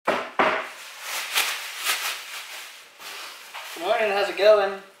Good morning, how's it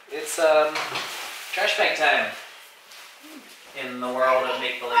going? It's trash bag time in the world of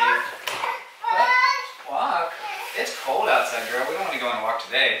make-believe. What? Walk? It's cold outside, girl. We don't want to go on a walk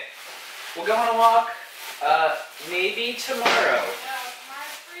today. We'll go on a walk maybe tomorrow.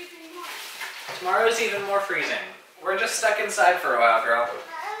 Tomorrow's even more freezing. We're just stuck inside for a while, girl.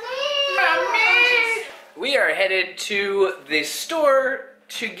 Mommy! We are headed to the store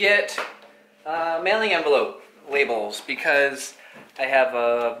to get mailing envelope labels because I have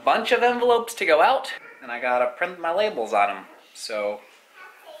a bunch of envelopes to go out and I gotta print my labels on them. So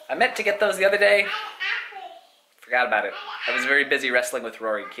I meant to get those the other day. Forgot about it. I was very busy wrestling with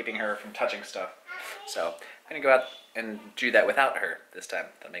Rory, keeping her from touching stuff. So I'm gonna go out and do that without her this time.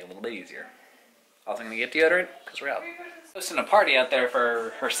 That'll make it a little bit easier. Also, I'm gonna get deodorant because we're out. Hosting a party out there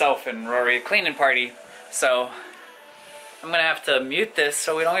for herself and Rory, a cleaning party. So I'm gonna have to mute this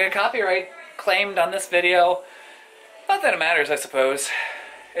so we don't get copyright claimed on this video. Not that it matters, I suppose.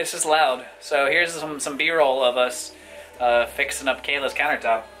 It's just loud. So here's some B-roll of us fixing up Kayla's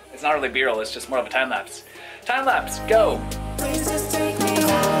countertop. It's not really B-roll, it's just more of a time lapse. Time lapse, go! Please just take me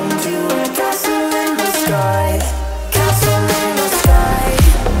home to a castle in the sky. Castle in the sky.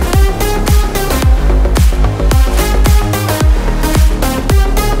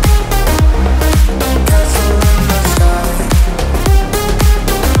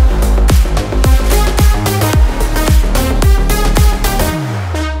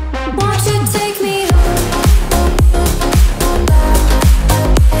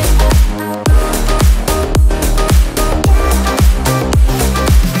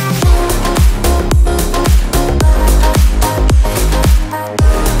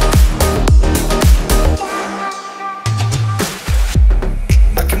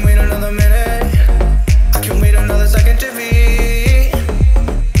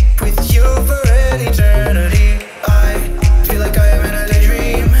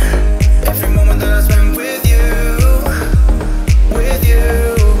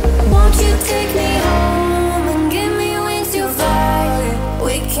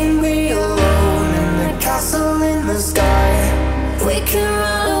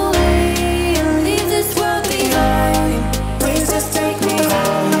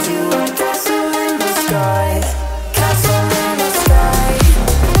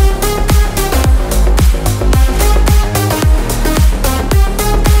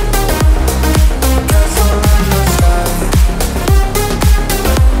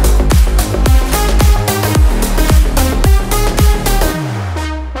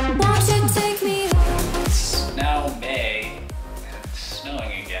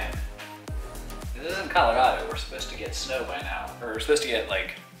 Colorado, we're supposed to get snow by now. Or we're supposed to get,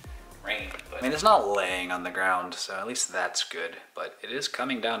 like, rain. But I mean, it's not laying on the ground, so at least that's good. But it is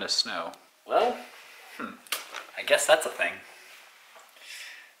coming down to snow. Well, I guess that's a thing.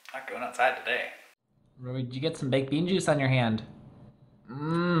 Not going outside today. Rory, did you get some baked bean juice on your hand?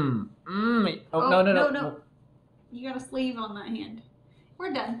 Oh, no. You got a sleeve on that hand.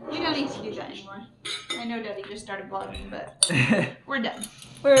 We're done. We don't need to do that anymore. I know Daddy just started vlogging, but we're done.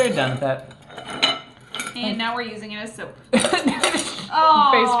 We're done with that. And now we're using it as soap.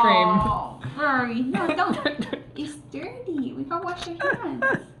 Oh, face cream. Rory, no, don't. It's dirty. We gotta wash your hands.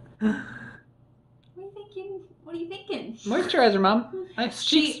 What are you thinking? Moisturizer, Mom. My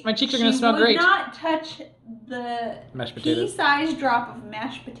cheeks are gonna smell great. She would not touch the mashed potatoes. pea-sized drop of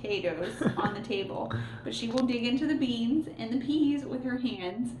mashed potatoes on the table, but she will dig into the beans and the peas with her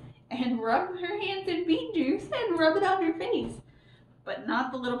hands and rub her hands in bean juice and rub it on her face. But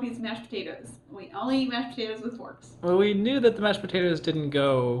not the little piece of mashed potatoes. We only eat mashed potatoes with forks. Well, we knew that the mashed potatoes didn't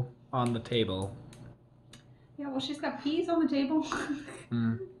go on the table. Yeah, well, she's got peas on the table.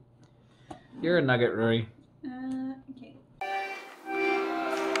 You're a nugget, Rory. Okay.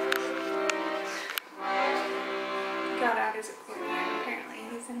 Got out his accordion, apparently.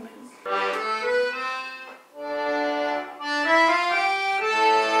 He's in the mood.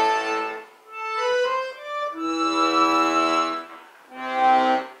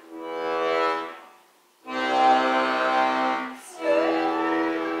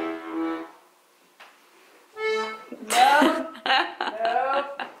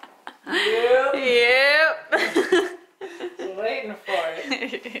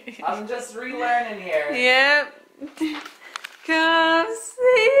 I'm just relearning here. Yep. Come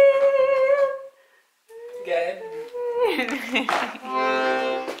see. Good.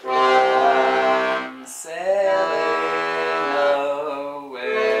 I'm sailing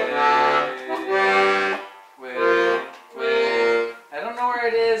away. I don't know where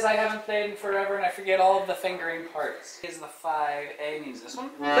it is. I haven't played in forever and I forget all of the fingering parts. Is the 5A needs this one?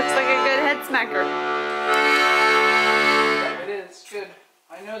 Looks like a good head smacker. It Good.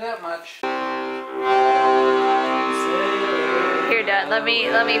 I know that much. Here, Dad. Let me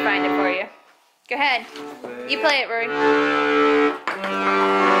find it for you. Go ahead. You play it, Rory.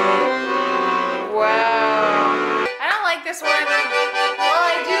 Wow. I don't like this one. Well,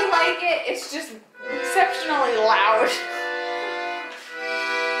 I do like it. It's just exceptionally loud.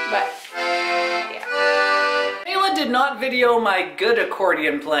 But, yeah. Ayla did not video my good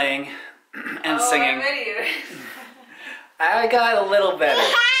accordion playing and singing. I got a little better.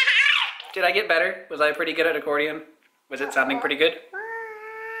 Did I get better? Was I pretty good at accordion? Was it sounding pretty good?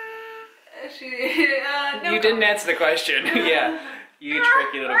 No. You didn't answer the question. Yeah. You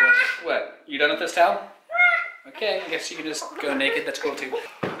tricky little girl. What? You done with this towel? Okay, I guess you can just go naked. That's cool too.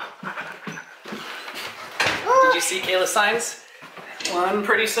 Did you see Kayla's signs? One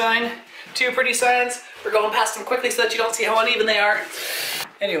pretty sign, two pretty signs. We're going past them quickly so that you don't see how uneven they are.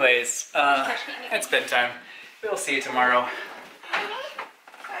 Anyways, it's bedtime. We'll see you tomorrow.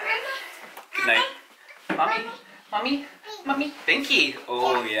 Good night. Mommy? Mommy? Mommy? Binky!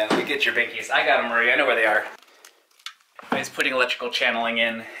 Oh yeah, we get your binkies. I got them, Marie. I know where they are. I was putting electrical channeling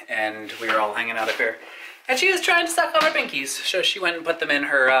in, and we were all hanging out up here. And she was trying to suck on her binkies, so she went and put them in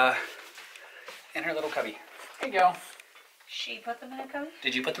her little cubby. There you go. She put them in a cubby?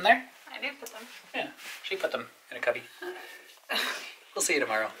 Did you put them there? I did put them. Yeah, she put them in a cubby. We'll see you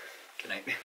tomorrow. Good night.